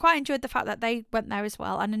enjoyed the fact that they went there as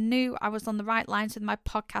well, and I knew I was on the right lines with my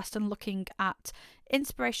podcast and looking at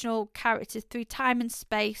inspirational characters through time and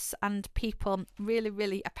space and people. Really,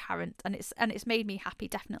 really apparent, and it's made me happy,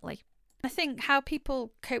 definitely. I think how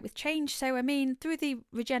people cope with change. So I mean, through the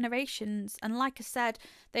regenerations, and like I said,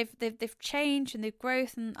 they've changed and they've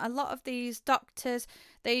growth, and a lot of these doctors,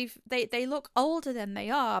 they look older than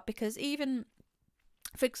they are, because even,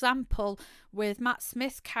 for example, with Matt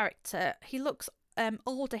Smith's character, he looks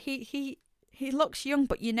older. He looks young,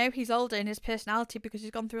 but you know he's older in his personality because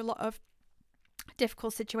he's gone through a lot of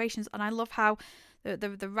difficult situations. And I love how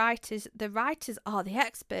the writers are the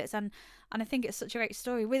experts, and I think it's such a great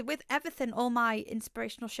story with everything, all my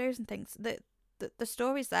inspirational shows and things, the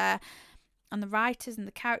stories there, and the writers and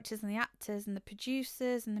the characters and the actors and the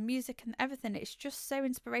producers and the music and everything. It's just so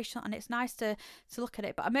inspirational, and it's nice to look at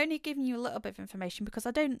it. But I'm only giving you a little bit of information because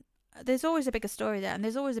there's always a bigger story there, and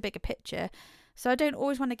there's always a bigger picture. So I don't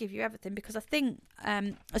always want to give you everything, because I think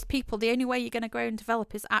as people, the only way you're going to grow and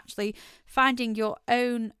develop is actually finding your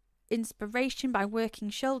own inspiration by working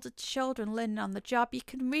shoulder to shoulder and learning on the job. You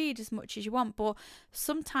can read as much as you want, but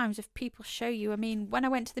sometimes if people show you, I mean, when I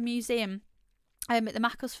went to the museum at the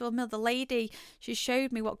Macclesfield Mill, the lady, she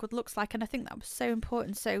showed me what good looks like, and I think that was so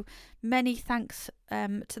important. So many thanks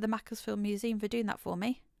to the Macclesfield Museum for doing that for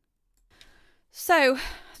me. So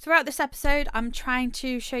throughout this episode, I'm trying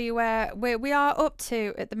to show you where we are up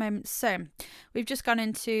to at the moment. So we've just gone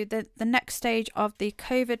into the next stage of the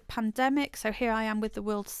COVID pandemic. So here I am with the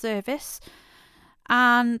World Service,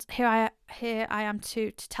 and here I am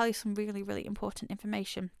to tell you some really, really important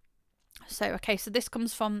information. So so this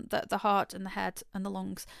comes from the heart and the head and the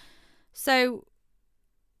lungs. So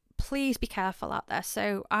please be careful out there.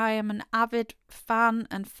 So I am an avid fan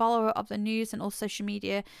and follower of the news and all social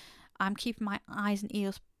media. I'm keeping my eyes and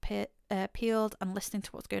ears peeled and listening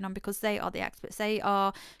to what's going on, because they are the experts. They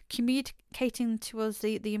are communicating to us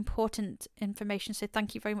the important information. So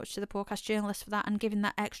thank you very much to the podcast journalists for that and giving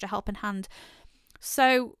that extra helping hand.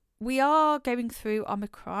 So we are going through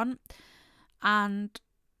Omicron, and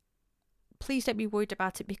please don't be worried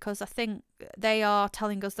about it, because I think they are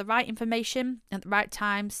telling us the right information at the right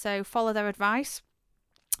time. So follow their advice.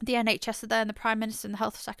 The NHS are there, and the Prime Minister and the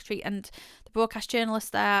Health Secretary and the broadcast journalists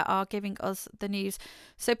there are giving us the news.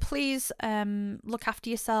 So please look after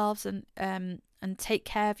yourselves and take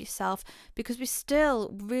care of yourself, because we still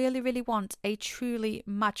really, really want a truly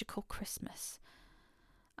magical Christmas.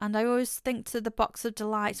 And I always think to the Box of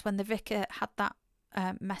Delights when the vicar had that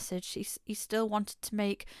message. He still wanted to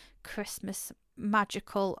make Christmas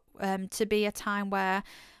magical, to be a time where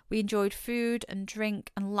we enjoyed food and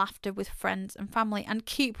drink and laughter with friends and family, and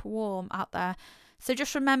keep warm out there. So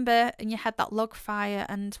just remember in your head that log fire,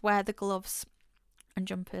 and wear the gloves and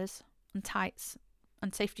jumpers and tights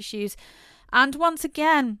and safety shoes. And once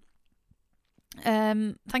again,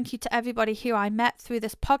 thank you to everybody who I met through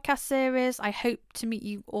this podcast series. I hope to meet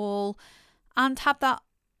you all and have that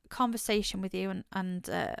conversation with you. And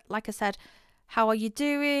like I said, how are you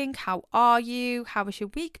doing? How are you? How has your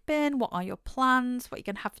week been? What are your plans? What are you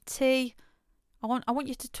going to have for tea? I want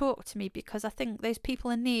you to talk to me, because I think those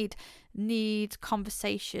people in need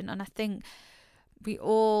conversation, and I think we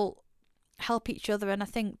all help each other, and I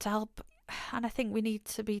think we need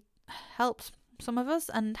to be helped, some of us,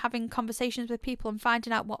 and having conversations with people and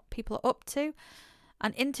finding out what people are up to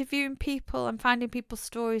and interviewing people and finding people's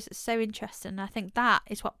stories is so interesting. And I think that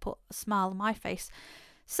is what put a smile on my face.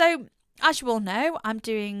 So as you all know, I'm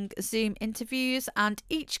doing Zoom interviews, and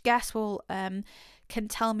each guest will can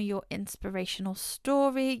tell me your inspirational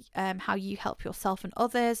story, how you help yourself and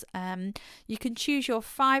others. You can choose your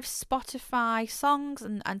 5 Spotify songs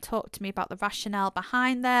and talk to me about the rationale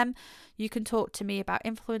behind them. You can talk to me about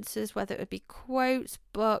influences, whether it would be quotes,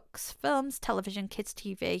 books, films, television, kids'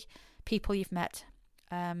 TV, people you've met,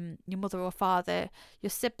 your mother or father, your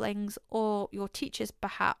siblings, or your teachers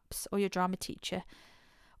perhaps, or your drama teacher,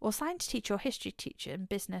 or science teacher, or history teacher, and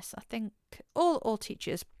business. I think all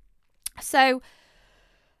teachers. So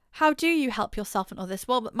how do you help yourself and others?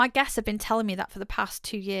 Well, my guests have been telling me that for the past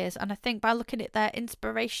 2 years, and I think by looking at their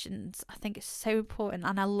inspirations, I think it's so important.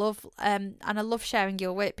 And I love sharing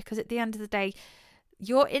your work, because at the end of the day,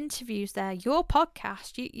 your interviews there, your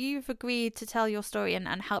podcast, you've agreed to tell your story and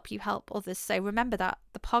help others. So remember that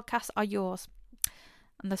the podcasts are yours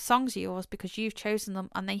and the songs are yours, because you've chosen them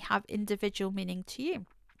and they have individual meaning to you.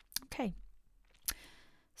 Okay.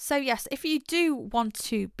 So yes, if you do want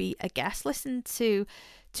to be a guest, listen to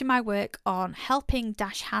my work on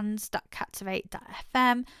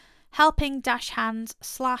helping-hands.captivate.fm,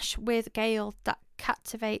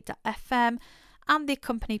 helping-hands/withgail.captivate.fm, and the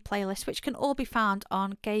company playlist, which can all be found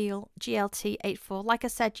on Gail GLT84. Like I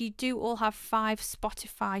said, you do all have 5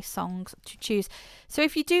 Spotify songs to choose. So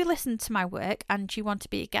if you do listen to my work and you want to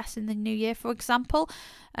be a guest in the new year, for example,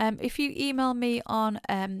 if you email me on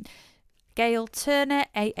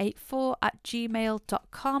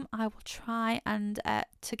gailturner884@gmail.com, I will try and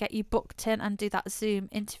to get you booked in and do that Zoom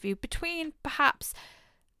interview between perhaps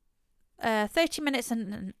 30 minutes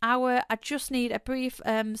and an hour. I just need a brief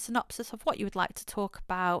synopsis of what you would like to talk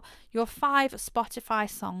about, your 5 Spotify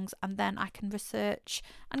songs, and then I can research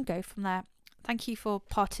and go from there. Thank you for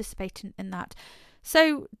participating in that.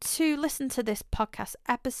 So to listen to this podcast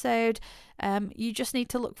episode, you just need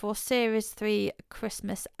to look for Series 3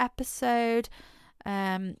 Christmas episode,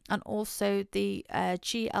 and also the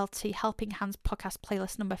GLT Helping Hands podcast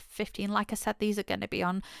playlist number 15. Like I said, these are going to be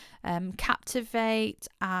on Captivate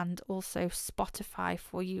and also Spotify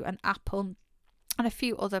for you, and Apple, and a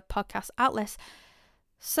few other podcast outlets.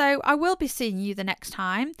 So I will be seeing you the next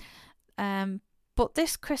time. But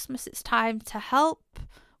this Christmas, it's time to help.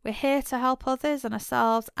 We're here to help others and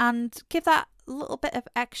ourselves and give that little bit of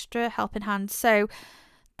extra helping hand. So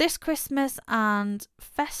this Christmas and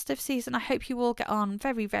festive season, I hope you all get on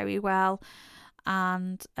very, very well.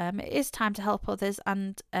 And it is time to help others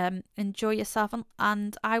and enjoy yourself.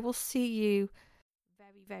 And I will see you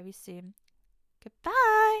very, very soon.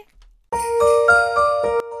 Goodbye.